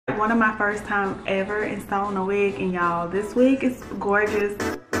one of my first time ever installing a wig, and y'all, this wig is gorgeous.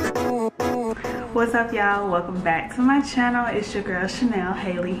 What's up, y'all? Welcome back to my channel. It's your girl Chanel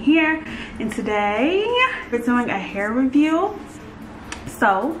Haley here, and today we're doing a hair review.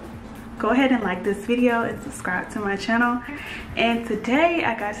 So go ahead and like this video and subscribe to my channel. And today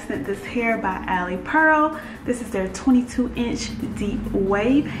I got sent this hair by Alipearl. This is their 22-inch deep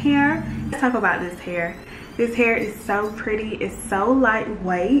wave hair. Let's talk about this hair. This hair is so pretty, it's so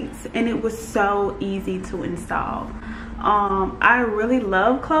lightweight, and it was so easy to install. I really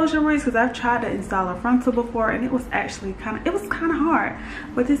love closure wigs because I've tried to install a frontal before, and it was actually kind of hard.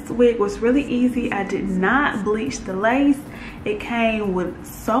 But this wig was really easy. I did not bleach the lace. It came with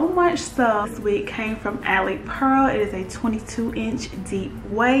so much stuff. This wig came from Alipearl. It is a 22-inch deep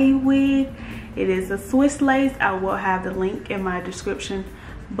wave wig. It is a Swiss lace. I will have the link in my description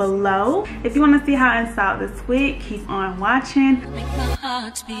below. If you want to see how I installed this wig, keep on watching. Make my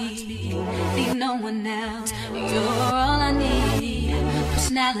heart beat, leave no one else. You're all I need.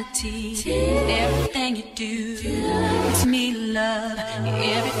 Personality, everything you do, it's me love,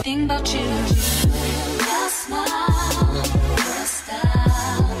 everything about you. Your smile, your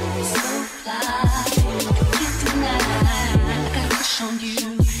style, so fly. I can't deny, I got a crush on you,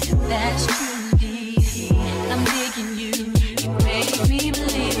 and that's true indeed. I'm digging you. Make me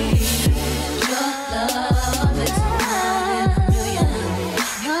believe your love is more than a million.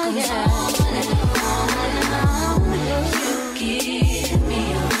 It goes on and on. You give me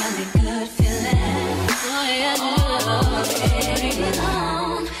a really good feeling. Oh yeah,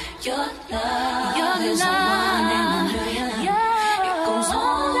 your love is one in a million. It goes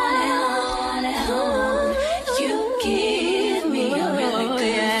on and on. You give me a really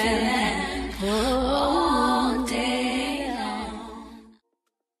good feeling all day long.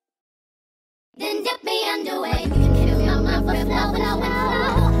 Then dip me underway. Fill my mouth with flow.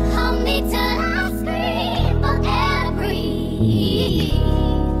 Hold me till I scream for every.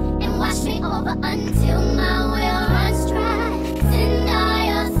 And wash me over until my will runs dry. Send all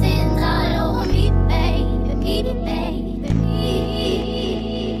your sins all over me, baby, baby.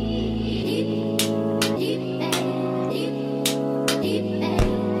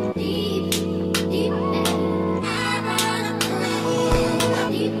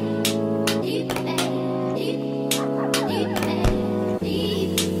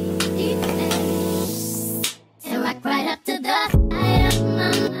 Right up to the side of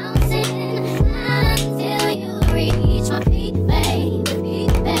my mountain until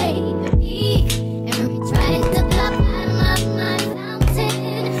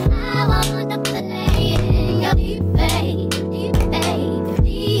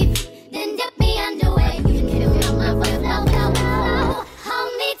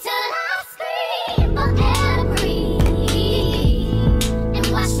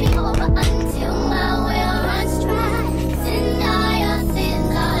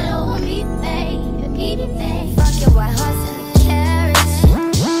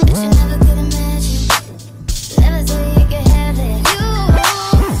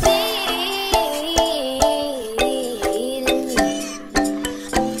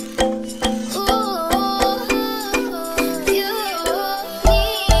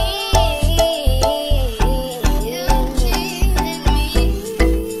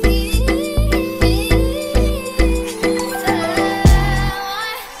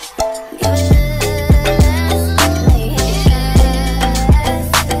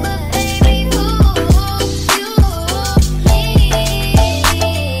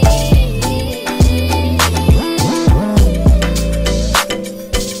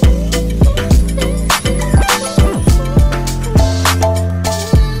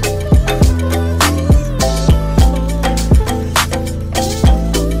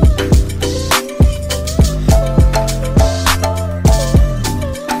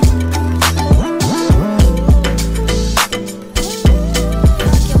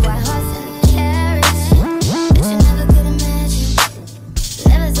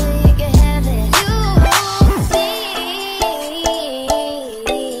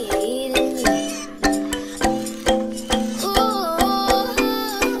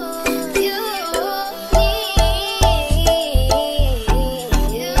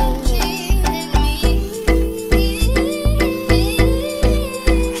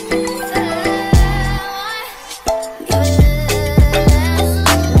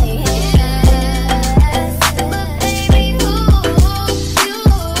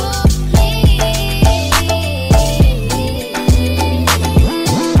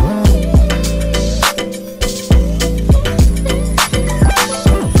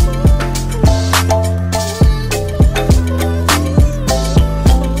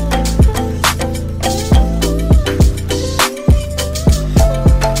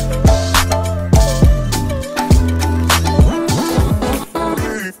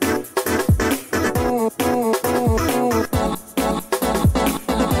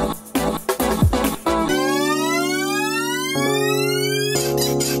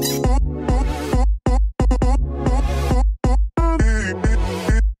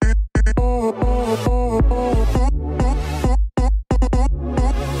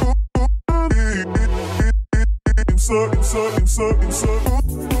Turn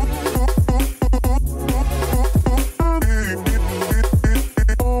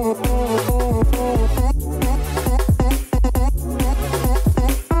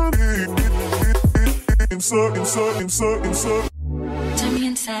me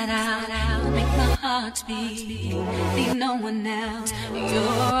inside out, make my heart beat. Leave no one else, you're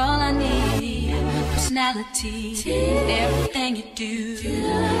all I need. Personality, everything you do,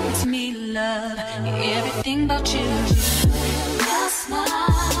 it's me love, everything about you. Your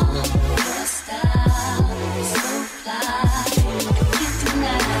smile, your style, so fly, I can't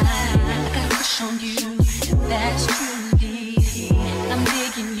deny, I got a crush on you, that's truly, I'm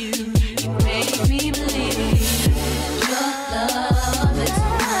digging you, you make me believe. Your love is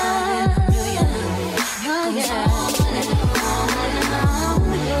more than a million, it goes on and on and on.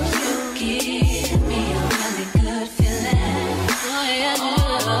 You give me a really good feeling, oh yeah, your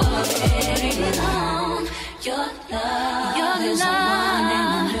love is one in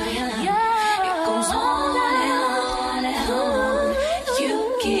a million, it goes on and on. You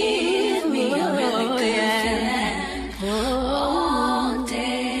give me a really good feeling all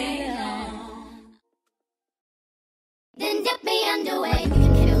day long. Then dip me underway. You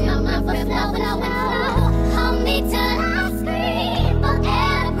can feel my mouth flow. Hold me till I scream for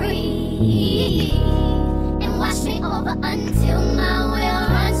air to breathe, and wash me over until my well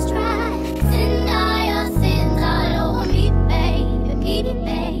runs dry. Send all your sins all over me, baby,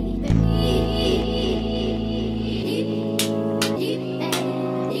 baby.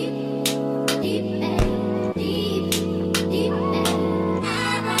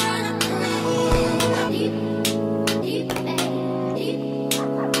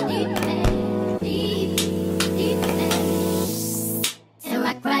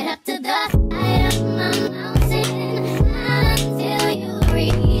 Right up to the height of my mountain until you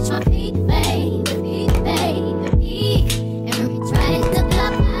reach my peak, baby, and reach right into the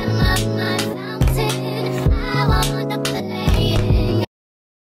bottom of my fountain. I want up the lane.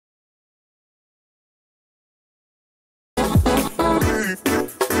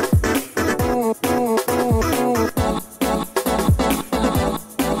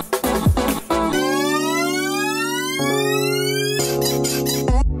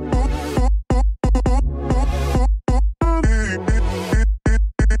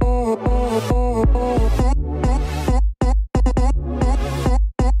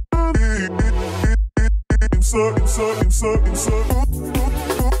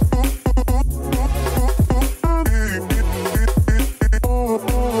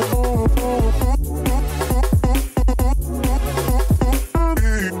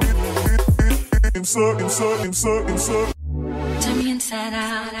 Turn me inside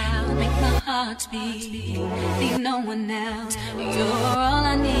out, make my heart beat. Leave no one else, you're all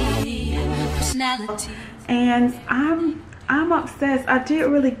I need. Personality. And I'm obsessed. I did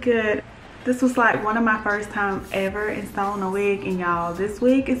really good. This was like one of my first time ever installing a wig, and y'all, this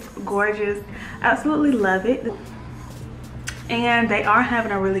wig is gorgeous. Absolutely love it. And they are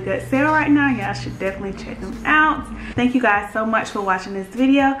having a really good sale right now. Y'all should definitely check them out. Thank you guys so much for watching this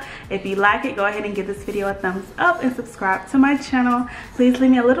video. If you like it, go ahead and give this video a thumbs up and subscribe to my channel. Please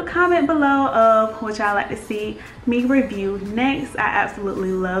leave me a little comment below of what y'all like to see me review next. I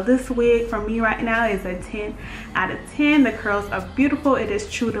absolutely love this wig. For me right now, it's a 10 out of 10. The curls are beautiful. It is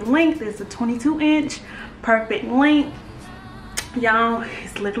true to length. It's a 22-inch perfect length. Y'all,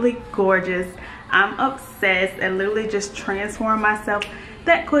 it's literally gorgeous. I'm obsessed. I literally just transformed myself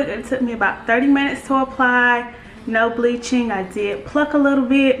that quick. It took me about 30 minutes to apply. No bleaching. I did pluck a little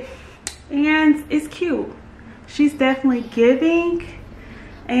bit, and it's cute. She's definitely giving,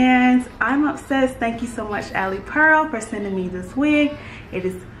 and I'm obsessed. Thank you so much, Alipearl, for sending me this wig. It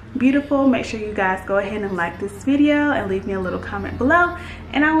is beautiful. Make sure you guys go ahead and like this video and leave me a little comment below,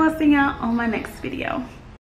 and I will see y'all on my next video.